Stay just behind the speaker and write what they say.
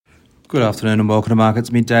Good afternoon and welcome to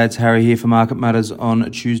Markets Midday. It's Harry here for Market Matters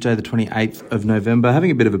on Tuesday, the 28th of November.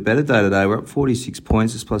 Having a bit of a better day today. We're up 46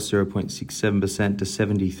 points. It's plus 0.67% to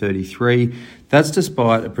 70.33. That's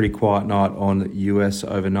despite a pretty quiet night on the US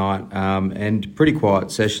overnight and pretty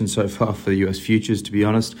quiet session so far for the US futures, to be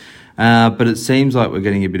honest. But it seems like we're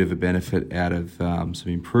getting a bit of a benefit out of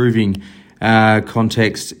some improving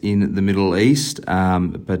context in the Middle East,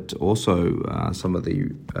 but also some of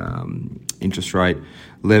the interest rate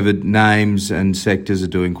levered names and sectors are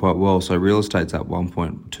doing quite well. So real estate's up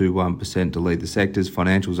 1.21% to lead the sectors.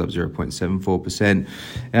 Financials up 0.74%.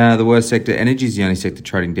 The worst sector, energy, is the only sector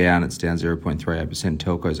trading down. It's down 0.38%.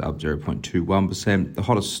 Telco's up 0.21%. The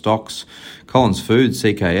hottest stocks, Collins Foods,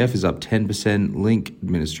 CKF, is up 10%. Link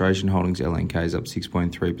Administration Holdings, LNK, is up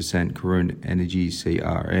 6.3%. Karoon Energy,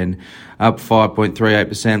 CRN, up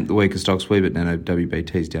 5.38%. The weaker stocks, Weebit Nano,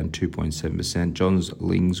 WBT, is down 2.7%. Johns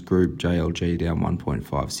Lings Group, JLG, down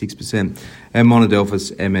 1.56%. And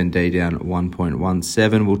Monadelphous, MND, down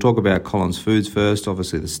 1.17%. We'll talk about Collins Foods first,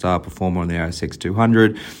 obviously the star performer on the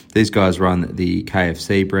ASX200. These guys run the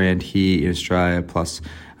KFC brand here in Australia, plus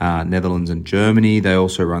Netherlands and Germany. They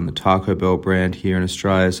also run the Taco Bell brand here in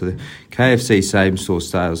Australia. So the KFC same-store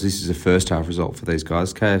sales, this is a first-half result for these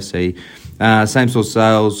guys. KFC same-store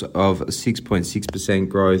sales of 6.6%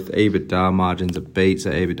 growth. EBITDA margins a beat.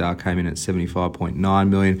 So EBITDA came in at 75.9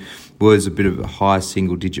 million. Was a bit of a high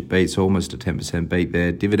single-digit beat, so almost a 10% beat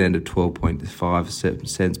there. Dividend of 12.5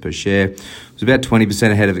 cents per share. It was about 20%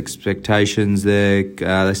 ahead of expectations there.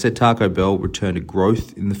 They said Taco Bell returned to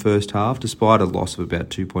growth in the first half, despite a loss of about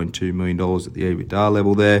 $2.2 million at the EBITDA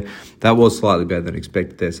level there. That was slightly better than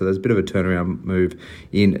expected there, so there's a bit of a turnaround move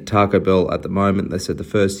in Taco Bell at the moment. They said the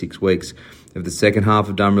first 6 weeks of the second half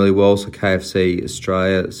have done really well, so KFC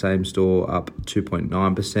Australia, same store, up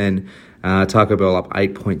 2.9%. Taco Bell up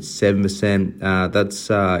 8.7%. That's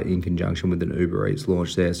in conjunction with an Uber Eats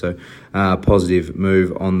launch there. So positive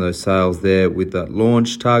move on the sales there with that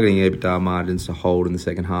launch. Targeting EBITDA margins to hold in the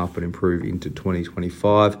second half but improve into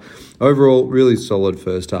 2025. Overall, really solid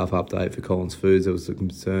first half update for Collins Foods. There was a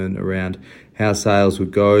concern around how sales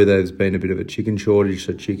would go. There's been a bit of a chicken shortage.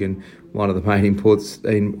 So chicken, one of the main inputs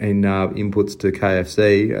inputs to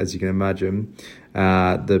KFC, as you can imagine.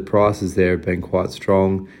 The prices there have been quite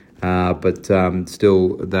strong. But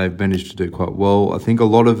still, they've managed to do quite well. I think a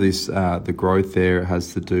lot of this, the growth there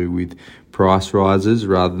has to do with price rises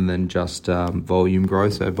rather than just volume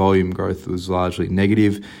growth. So volume growth was largely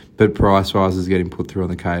negative, but price rises getting put through on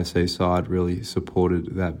the KFC side really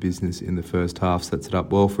supported that business in the first half. Sets it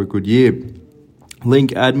up well for a good year.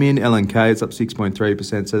 Link Admin, LNK, it's up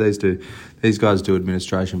 6.3%. So these guys do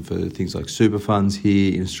administration for things like super funds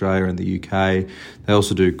here in Australia and the UK. They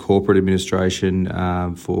also do corporate administration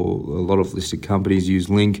for a lot of listed companies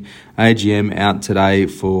use Link. AGM out today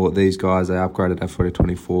for these guys. They upgraded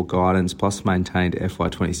FY24 guidance plus maintained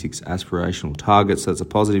FY26 aspirational targets. So that's a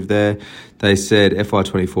positive there. They said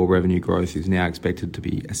FY24 revenue growth is now expected to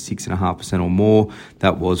be 6.5% or more.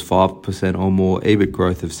 That was 5% or more. EBIT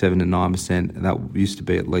growth of 7 to 9%. That used to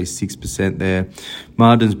be at least 6% there.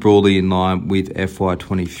 Margins broadly in line with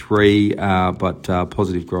FY23, but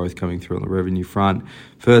positive growth coming through on the revenue front.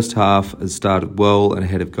 First half has started well and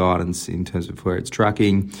ahead of guidance in terms of where it's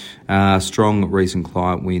tracking. Strong recent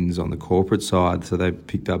client wins on the corporate side. So they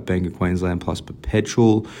picked up Bank of Queensland plus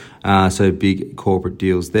Perpetual. So big corporate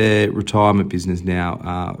deals there. Retirement business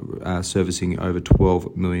now servicing over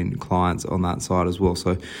 12 million clients on that side as well.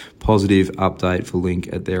 So positive update for Link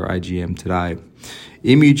at their AGM today.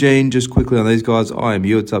 Imugene, just quickly on these guys,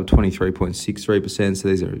 IMU, it's up 23.63%. So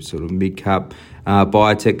these are sort of mid-cap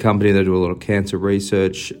biotech company. They do a lot of cancer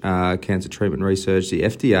research, cancer treatment research. The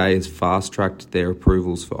FDA has fast-tracked their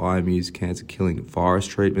approvals for IMU's cancer-killing virus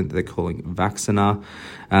treatment that they're calling Vaccina.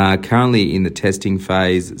 Currently in the testing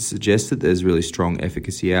phase, it suggests that there's really strong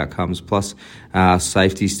efficacy outcomes, plus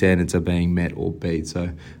safety standards are being met or beat. So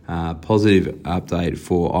positive update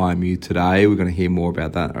for IMU today. We're going to hear more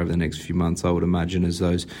about that over the next few months, I would imagine, as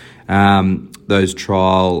those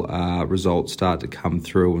trial results start to come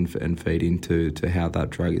through and feed into how that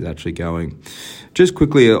drug is actually going. Just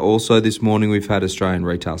quickly, also this morning we've had Australian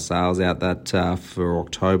retail sales out that for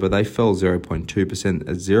October. They fell 0.2%,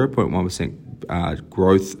 as 0.1%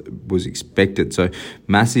 growth was expected. So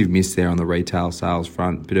massive miss there on the retail sales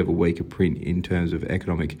front. Bit of a weaker print in terms of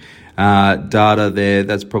economic data there.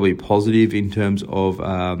 That's probably positive in terms of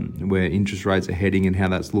where interest rates are heading and how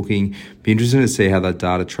that's looking. Be interesting to see how that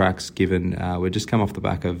data tracks, given we've just come off the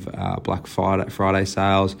back of Black Friday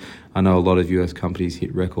sales. I know a lot of US companies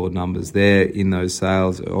hit record numbers there in those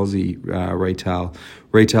sales. Aussie retail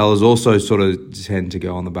Retailers also sort of tend to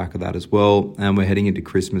go on the back of that as well. And we're heading into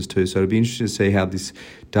Christmas too. So it'll be interesting to see how this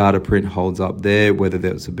data print holds up there, whether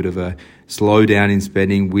there's a bit of a slowdown in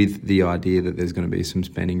spending with the idea that there's going to be some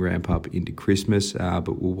spending ramp up into Christmas.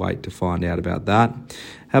 But we'll wait to find out about that.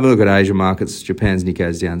 Have a look at Asia markets. Japan's Nikkei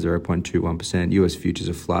is down 0.21%. US futures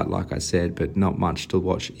are flat, like I said, but not much to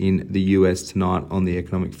watch in the US tonight on the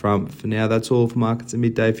economic front. For now, that's all for markets at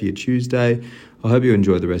midday for your Tuesday. I hope you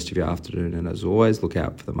enjoy the rest of your afternoon. And as always, look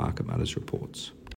out for the Market Matters reports.